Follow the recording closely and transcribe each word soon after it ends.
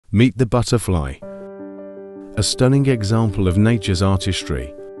Meet the butterfly. A stunning example of nature's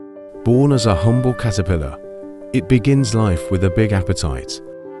artistry. Born as a humble caterpillar, it begins life with a big appetite.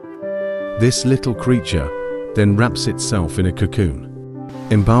 This little creature then wraps itself in a cocoon.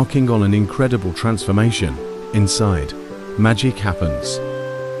 Embarking on an incredible transformation, inside, magic happens.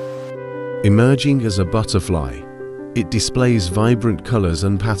 Emerging as a butterfly, it displays vibrant colors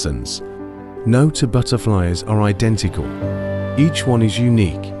and patterns. No two butterflies are identical. Each one is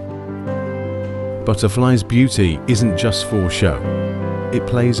unique. Butterfly's beauty isn't just for show. It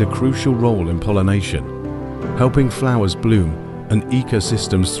plays a crucial role in pollination, helping flowers bloom and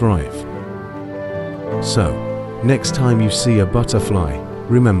ecosystems thrive. So, next time you see a butterfly,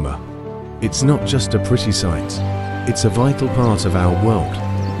 remember, it's not just a pretty sight, it's a vital part of our world.